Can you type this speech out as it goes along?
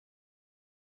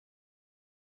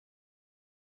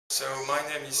So my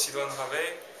name is Sidoine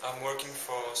Ravet. I'm working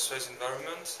for Suez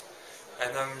Environment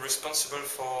and I'm responsible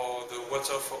for the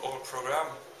Water for All program,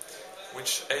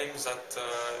 which aims at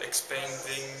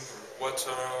expanding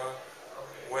water,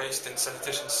 waste and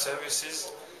sanitation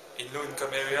services in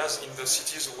low-income areas in the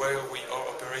cities where we are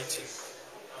operating.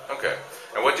 Okay.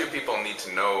 And what do people need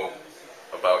to know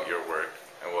about your work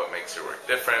and what makes your work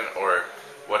different, or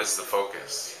what is the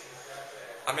focus?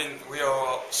 I mean, we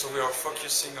are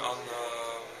focusing on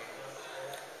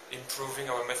improving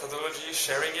our methodology,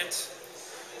 sharing it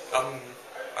on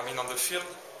the field,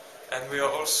 and we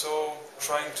are also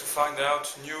trying to find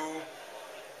out new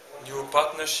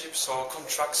partnerships or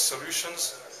contract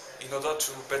solutions in order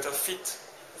to better fit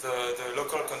the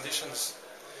local conditions.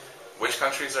 Which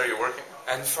countries are you working?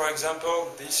 And for example,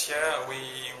 this year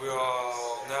we are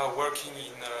now working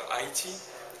in Haiti,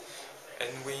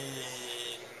 and we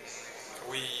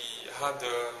had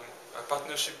a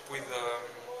partnership with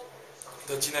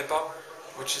the DINEPA,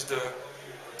 which is the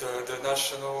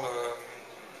national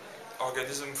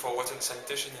organism for water and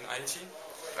sanitation in Haiti,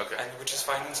 okay, and which is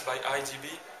financed by IDB.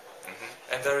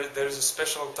 Mm-hmm. And there is a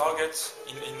special target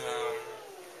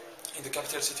in the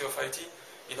capital city of Haiti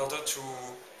in order to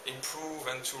improve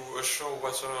and to assure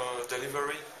water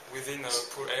delivery within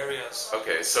poor areas.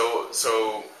 Okay, so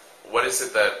what is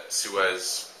it that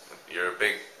Suez, you're a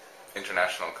big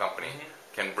international company,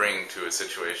 can bring to a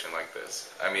situation like this?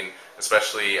 I mean,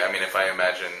 especially, if I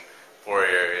imagine poor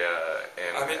area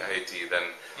in Haiti, then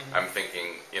I'm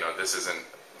thinking, this isn't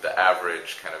the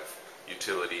average kind of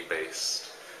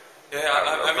utility-based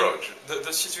approach.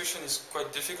 The situation is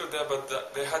quite difficult there, but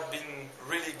there had been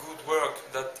really good work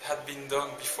that had been done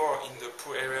before in the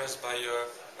poor areas by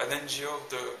an NGO,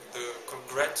 called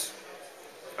GRET,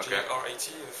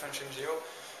 G-R-A-T, a French NGO,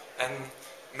 and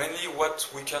mainly what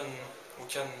we can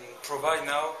provide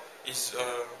now is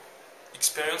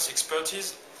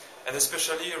expertise, and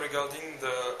especially regarding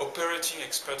the operating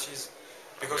expertise,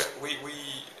 because we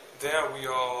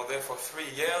are there for 3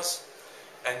 years,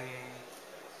 and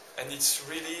it's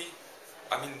really,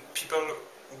 people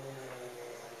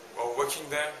who are working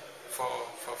there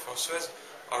for Suez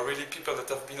are really people that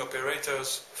have been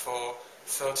operators for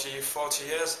 30, 40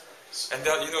 years, and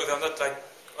they're not like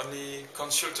only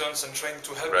consultants and trying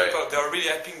to help people. They are really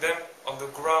helping them on the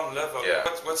ground level. Yeah.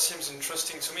 What seems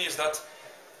interesting to me is that,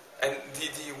 and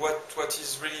what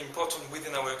is really important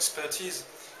within our expertise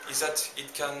is that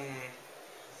it can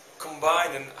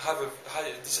combine and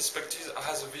this expertise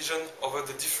has a vision over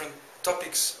the different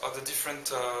topics or the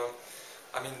different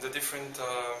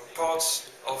parts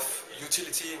of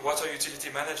water utility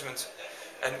management,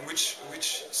 and which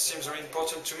seems very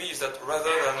important to me is that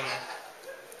rather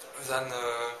than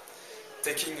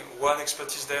taking one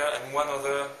expertise there and one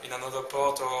other in another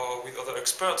part or with other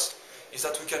experts, is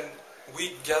that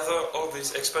we gather all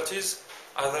this expertise,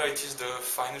 either it is the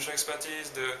financial expertise,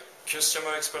 the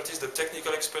customer expertise, the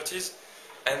technical expertise,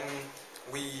 and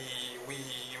we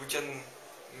can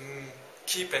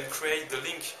keep and create the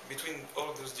link between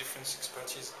all those different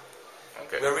expertise.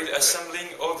 Okay. We are really assembling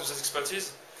all those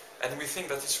expertise, and we think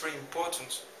that it's very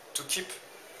important to keep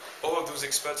all those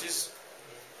expertise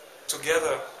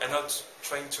together and not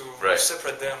trying to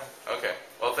separate them. Okay.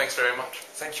 Well, thanks very much.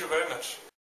 Thank you very much.